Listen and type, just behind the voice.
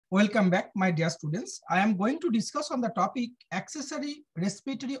Welcome back, my dear students. I am going to discuss on the topic accessory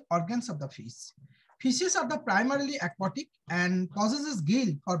respiratory organs of the fish. Fishes are the primarily aquatic and possesses gill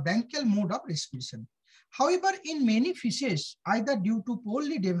for branchial mode of respiration. However, in many fishes, either due to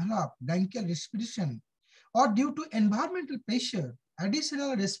poorly developed branchial respiration or due to environmental pressure,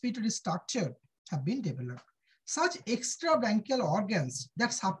 additional respiratory structure have been developed. Such extra branchial organs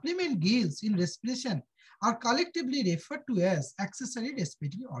that supplement gills in respiration are collectively referred to as accessory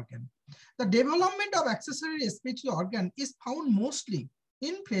respiratory organ. The development of accessory respiratory organ is found mostly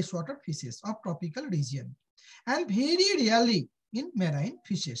in freshwater fishes of tropical region and very rarely in marine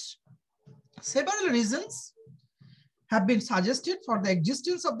fishes. Several reasons have been suggested for the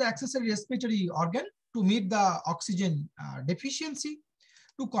existence of the accessory respiratory organ: to meet the oxygen deficiency,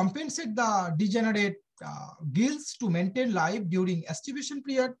 to compensate the degenerate gills to maintain life during estivation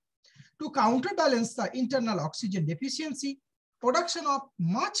period, to counterbalance the internal oxygen deficiency, production of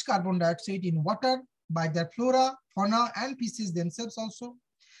much carbon dioxide in water by their flora, fauna, and fishes themselves also,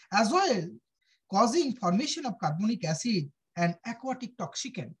 as well causing formation of carbonic acid and aquatic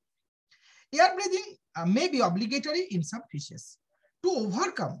toxicant. Air breathing may be obligatory in some fishes. To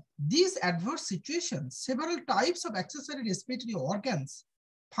overcome these adverse situations, several types of accessory respiratory organs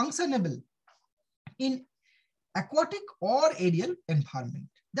functionable in aquatic or aerial environment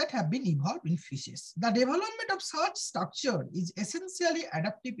that have been evolved in fishes. The development of such structure is essentially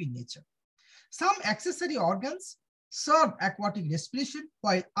adaptive in nature. Some accessory organs serve aquatic respiration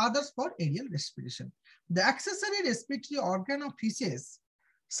while others for aerial respiration. The accessory respiratory organ of fishes,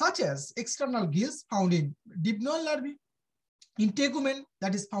 such as external gills found in dipnoid larvae, integument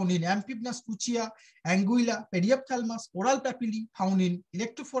that is found in Amphibians cuchia, anguilla, periophthalmus, oral papillae found in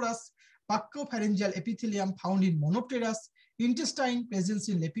Electrophorus, buccopharyngeal epithelium found in Monopteras, intestine presence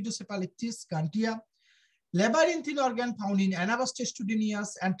in Lepidocephalitis, Gantia, labyrinthine organ found in Anabas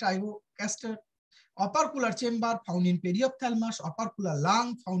testudineus and Trigogaster, opercular chamber found in Periophthalmus, opercular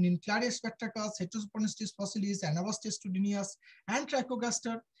lung found in Clarius spectracus, Heteroponestis fossilis, Anabas testudineus and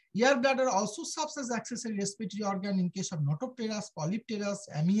Trigogaster. Air bladder also serves as accessory respiratory organ in case of Notopteras, Polypteras,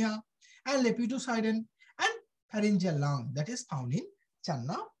 Amia, and Lepidosiren, and pharyngeal lung that is found in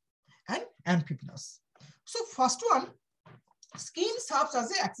Channa and Amphibians. So first one, skin serves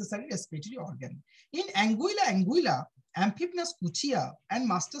as an accessory respiratory organ. In Anguilla, Amphibians cuchia, and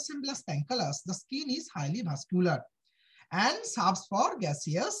Mastocymbelus pancalus, the skin is highly vascular and serves for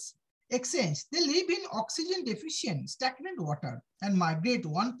gaseous exchange. They live in oxygen deficient stagnant water and migrate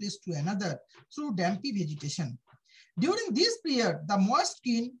one place to another through dampy vegetation. During this period, the moist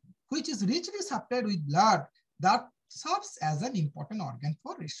skin, which is richly supplied with blood, that serves as an important organ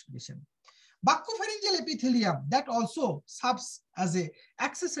for respiration. Buccopharyngeal epithelium that also serves as an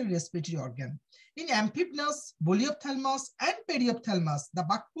accessory respiratory organ. In Amphibians, Boleophthalmus, and Periophthalmus, the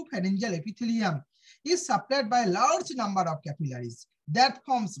buccopharyngeal epithelium is supplied by a large number of capillaries that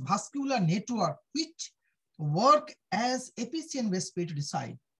forms vascular network which work as efficient respiratory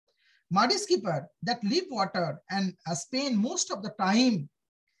site. Muddy skipper that live water and spend most of the time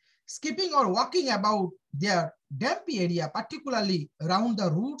skipping or walking about their dampy area, particularly around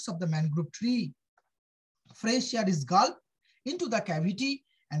the roots of the mangrove tree. Fresh air is gulped into the cavity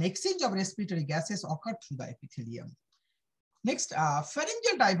and exchange of respiratory gases occur through the epithelium. Next,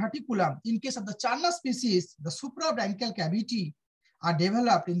 pharyngeal diverticulum. In case of the Channa species, the suprabranchial cavity are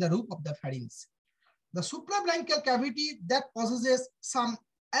developed in the roof of the pharynx. The suprabranchial cavity that possesses some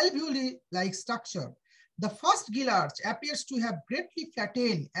alveoli-like structure. The first gill arch appears to have greatly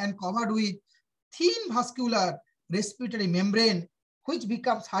flattened and covered with thin vascular respiratory membrane, which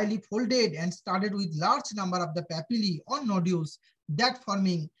becomes highly folded and studded with large number of the papillae or nodules that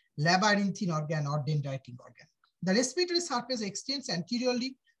forming labyrinthine organ or dendritic organ. The respiratory surface extends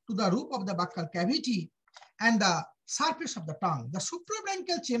anteriorly to the roof of the buccal cavity and the surface of the tongue. The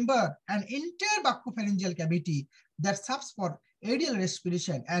suprabranchial chamber and entire buccopharyngeal cavity that serves for aerial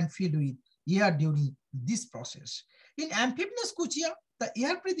respiration and filled with air during this process. In Amphibians cuchia, the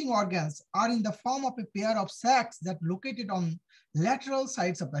air breathing organs are in the form of a pair of sacs that located on lateral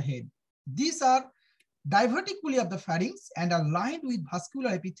sides of the head. These are diverticuli of the pharynx and are lined with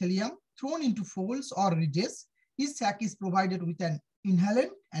vascular epithelium thrown into folds or ridges. Each sac is provided with an inhalant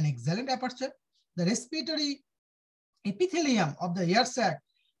and exhalant aperture. The respiratory epithelium of the air sac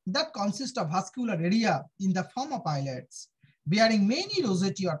that consists of vascular area in the form of islets, bearing many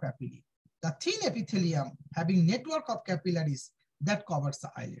rosette or papillae. The thin epithelium having network of capillaries that covers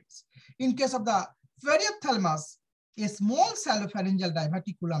the islets. In case of the periophthalmus, a small salopharyngeal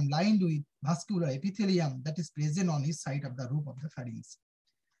diverticulum lined with vascular epithelium that is present on each side of the roof of the pharynx.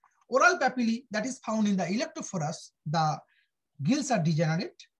 Oral papillae that is found in the Electrophorus, the gills are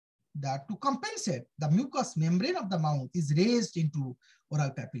degenerate that to compensate, the mucous membrane of the mouth is raised into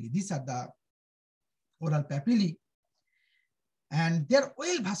oral papillae. These are the oral papillae, and they're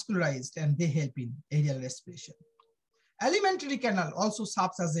well vascularized and they help in aerial respiration. Alimentary canal also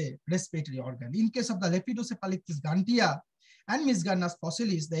serves as a respiratory organ. In case of the Lepidocephalitis gantia and Misgarnas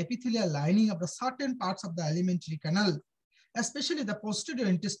fossilis, the epithelial lining of the certain parts of the alimentary canal, especially the posterior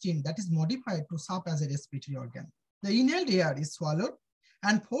intestine, that is modified to serve as a respiratory organ. The inhaled air is swallowed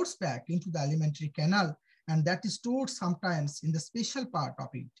and forced back into the alimentary canal, and that is stored sometimes in the special part of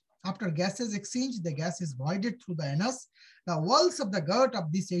it. After gases exchange, the gas is voided through the anus. The walls of the gut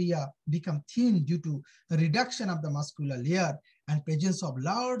of this area become thin due to the reduction of the muscular layer and presence of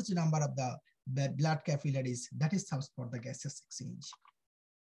large number of the blood capillaries, that is serves for the gases exchange.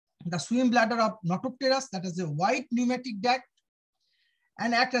 The swim bladder of Notopteris, that is a white pneumatic duct,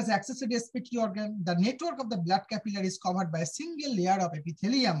 and act as accessory respiratory organ. The network of the blood capillary is covered by a single layer of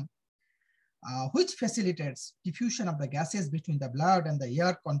epithelium, which facilitates diffusion of the gases between the blood and the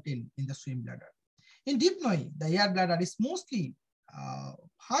air contained in the swim bladder. In dipnoi, the air bladder is mostly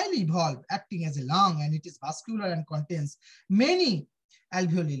highly evolved, acting as a lung, and it is vascular and contains many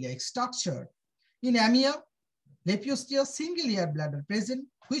alveoli-like structure. In amia, Lepiostea, single air bladder present,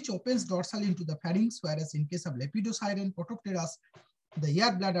 which opens dorsally into the pharynx, whereas in case of Lepidosiren, Protopteras, the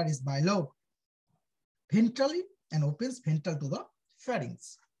air bladder is bilobed ventrally and opens ventral to the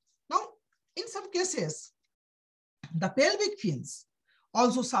pharynx. Now, in some cases, the pelvic fins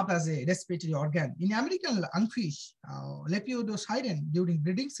also serve as a respiratory organ. In American lungfish, Lepidosiren, during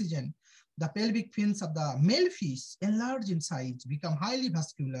breeding season, the pelvic fins of the male fish enlarge in size, become highly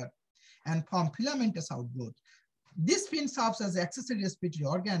vascular, and form filamentous outgrowth. This fin serves as an accessory respiratory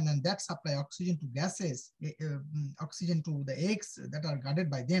organ, and that supply oxygen to gases, oxygen to the eggs that are guarded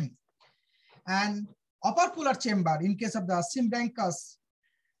by them. And opercular chamber, in case of the Symbrancus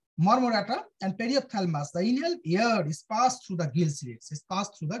marmorata and periophthalmus, the inhaled air is passed through the gill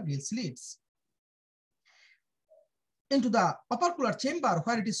slits. Into the opercular chamber,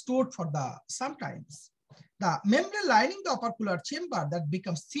 where it is stored for the sometimes. The membrane lining the opercular chamber that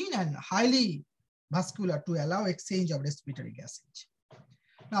becomes thin and highly vascular to allow exchange of respiratory gases.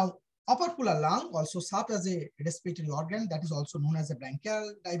 Now, opercular lung also serves as a respiratory organ, that is also known as a branchial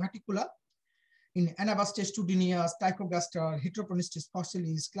diverticula. In Anabastes tudineus, Tychogaster, Heteroponistis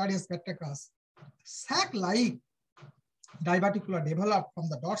fossilis, Clarius batrachus, sac-like diverticula developed from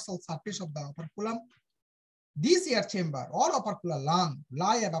the dorsal surface of the operculum. This air chamber or opercular lung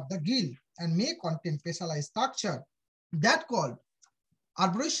lie above the gill and may contain specialized structure that called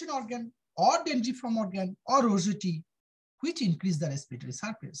arboration organ or dendriform organ or rosette, which increase the respiratory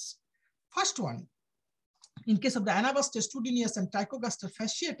surface. First one, in case of the Anabastes tudineus and Tychogaster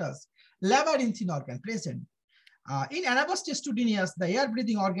fasciatus, labyrinthine organ present. In Anabastes tudineus, the air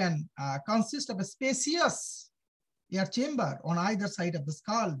breathing organ consists of a spacious air chamber on either side of the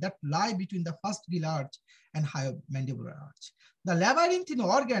skull that lie between the first gill arch and hyomandibular arch. The labyrinthine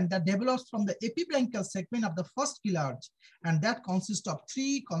organ that develops from the epibranchial segment of the first gill arch, and that consists of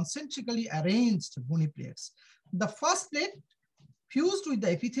 3 concentrically arranged bony plates. The first plate fused with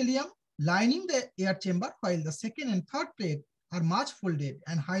the epithelium lining the air chamber, while the second and third plate are much folded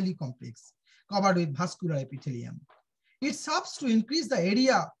and highly complex, covered with vascular epithelium. It serves to increase the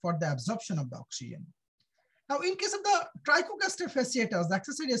area for the absorption of the oxygen. Now, in case of the Trichogaster fasciatus, the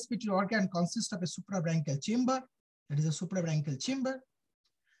accessory respiratory organ consists of a suprabranchial chamber, that is a suprabranchial chamber,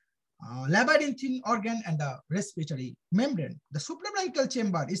 labyrinthine organ, and a respiratory membrane. The suprabranchial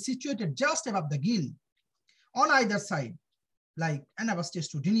chamber is situated just above the gill on either side, like Anabastes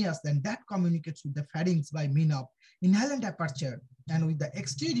tudineus, then that communicates with the pharynx by means of inhalant aperture, and with the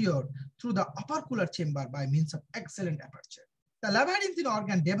exterior through the opercular chamber by means of exhalent aperture. The labyrinthine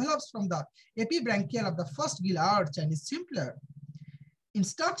organ develops from the epibranchial of the first gill arch and is simpler in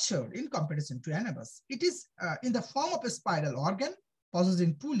structure in comparison to Anabas. It is in the form of a spiral organ,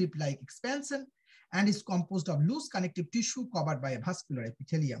 possessing 2 lip-like expansion, and is composed of loose connective tissue covered by a vascular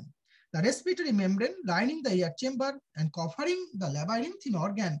epithelium. The respiratory membrane lining the air chamber and covering the labyrinthine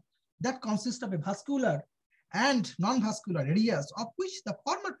organ that consists of a vascular and non-vascular areas, of which the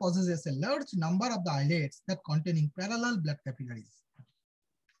former possesses a large number of the islets that containing parallel blood capillaries.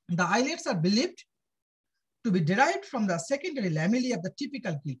 The islets are believed to be derived from the secondary lamellae of the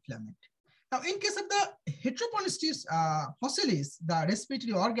typical gill filament. Now, in case of the Heteroponistis fossilis, the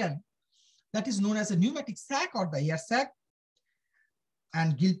respiratory organ that is known as a pneumatic sac or the air sac,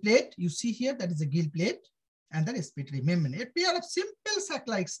 and gill plate, you see here, that is a gill plate, and the respiratory membrane. A pair of simple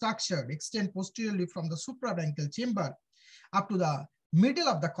sac-like structure extend posteriorly from the suprabranchial chamber up to the middle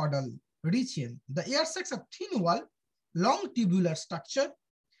of the caudal region. The air sacs are thin wall, long tubular structure,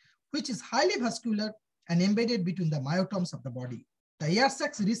 which is highly vascular and embedded between the myotomes of the body. The air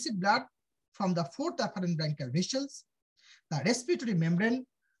sacs receive blood from the fourth afferent branchial vessels. The respiratory membrane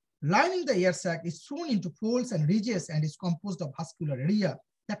lining the air sac is thrown into folds and ridges and is composed of vascular area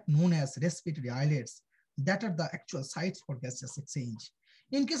that known as respiratory islets that are the actual sites for gaseous exchange.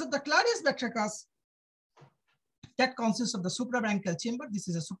 In case of the Clarius batrachus, that consists of the suprabronchial chamber. This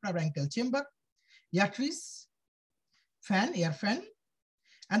is a suprabronchial chamber, atrius, fan, air fan,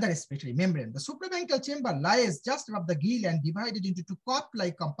 and the respiratory membrane. The suprabronchial chamber lies just above the gill and divided into two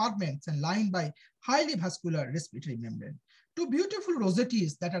cup-like compartments and lined by highly vascular respiratory membrane. Two beautiful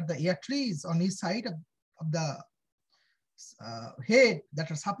rosettes that are the atrius on each side of the head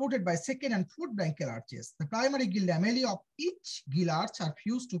that are supported by second and fourth bronchial arches. The primary gill lamellae of each gill arch are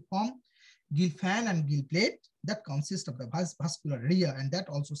fused to form gill fan and gill plate that consist of the vascular area, and that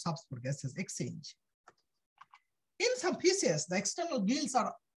also serves for gaseous exchange. In some fishes, the external gills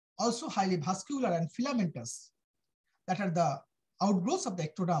are also highly vascular and filamentous that are the outgrowths of the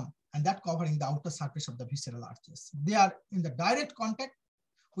ectoderm and that covering the outer surface of the visceral arches. They are in the direct contact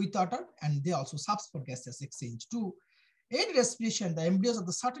with water and they also serve for gaseous exchange. To aid respiration, the embryos of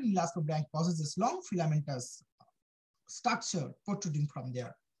the certain elastobranch possesses long filamentous structure protruding from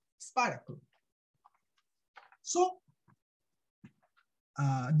their spiracle. So,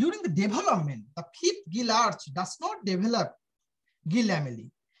 during the development, the fifth gill arch does not develop gill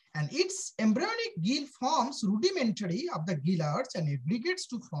lamellae, and its embryonic gill forms rudimentary of the gill arch and aggregates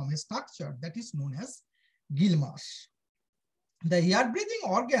to form a structure that is known as gill mass. The air-breathing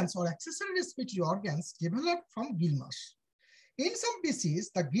organs or accessory respiratory organs develop from gill mass. In some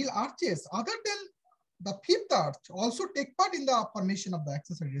species, the gill arches other than the fifth arch also take part in the formation of the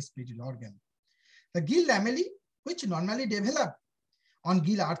accessory respiratory organ. The gill lamellae, which normally develop on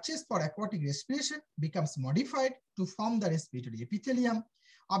gill arches for aquatic respiration, becomes modified to form the respiratory epithelium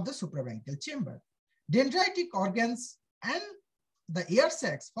of the suprabronchial chamber, dendritic organs, and the air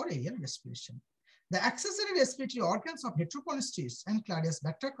sacs for air respiration. The accessory respiratory organs of Heteroponestes and Clarius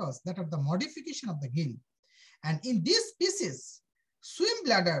batrachus that are the modification of the gill. And in this species, swim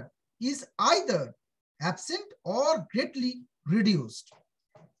bladder is either absent or greatly reduced.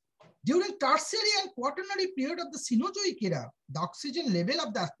 During tertiary and quaternary period of the Cenozoic era, the oxygen level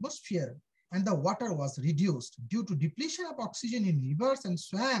of the atmosphere and the water was reduced. Due to depletion of oxygen in rivers and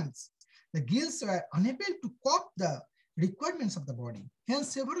swamps, the gills were unable to cope the requirements of the body.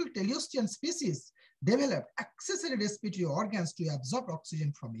 Hence, several teleostean species developed accessory respiratory organs to absorb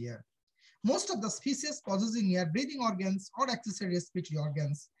oxygen from air. Most of the species possessing air-breathing organs or accessory respiratory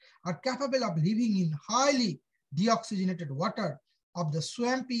organs are capable of living in highly deoxygenated water of the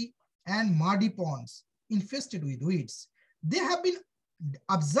swampy and muddy ponds infested with weeds. They have been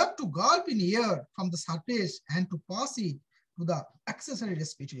observed to gulp in air from the surface and to pass it to the accessory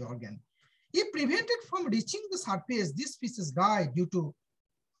respiratory organ. If prevented from reaching the surface, these species die due to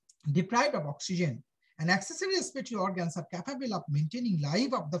deprived of oxygen, and accessory respiratory organs are capable of maintaining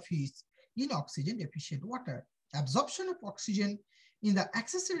life of the fish in oxygen deficient water. Absorption of oxygen in the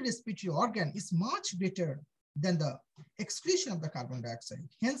accessory respiratory organ is much greater than the excretion of the carbon dioxide.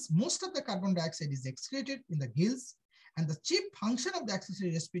 Hence, most of the carbon dioxide is excreted in the gills, and the chief function of the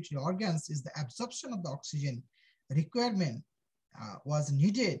accessory respiratory organs is the absorption of the oxygen requirement was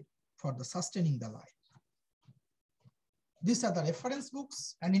needed for the sustaining the life. These are the reference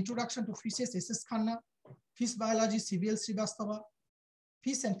books: An Introduction to Fishes, S.S. Khanna; Fish Biology, C.B.L. Srivastava;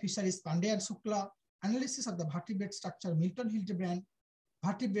 Fish and Fisheries, Pandey and Shukla; Analysis of the Vertebrate Structure, Milton Hildebrand;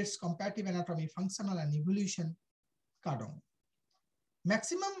 Vertebrates, Comparative Anatomy, Functional and Evolution, Cardong.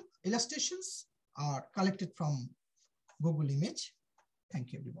 Maximum illustrations are collected from Google Image.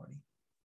 Thank you, everybody.